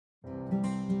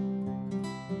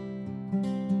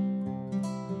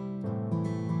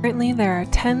Currently, there are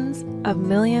tens of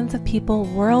millions of people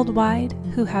worldwide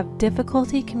who have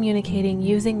difficulty communicating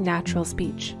using natural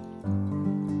speech.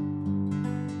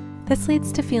 This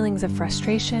leads to feelings of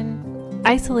frustration,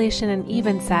 isolation, and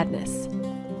even sadness.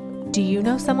 Do you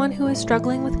know someone who is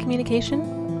struggling with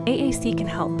communication? AAC can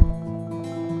help.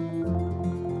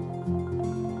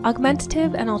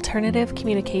 Augmentative and alternative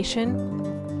communication,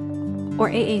 or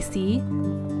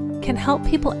AAC, can help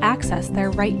people access their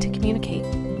right to communicate.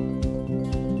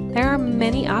 There are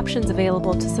many options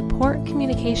available to support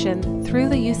communication through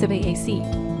the use of AAC.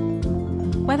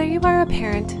 Whether you are a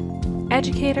parent,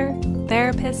 educator,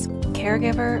 therapist,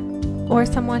 caregiver, or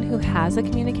someone who has a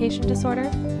communication disorder,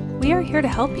 we are here to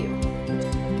help you.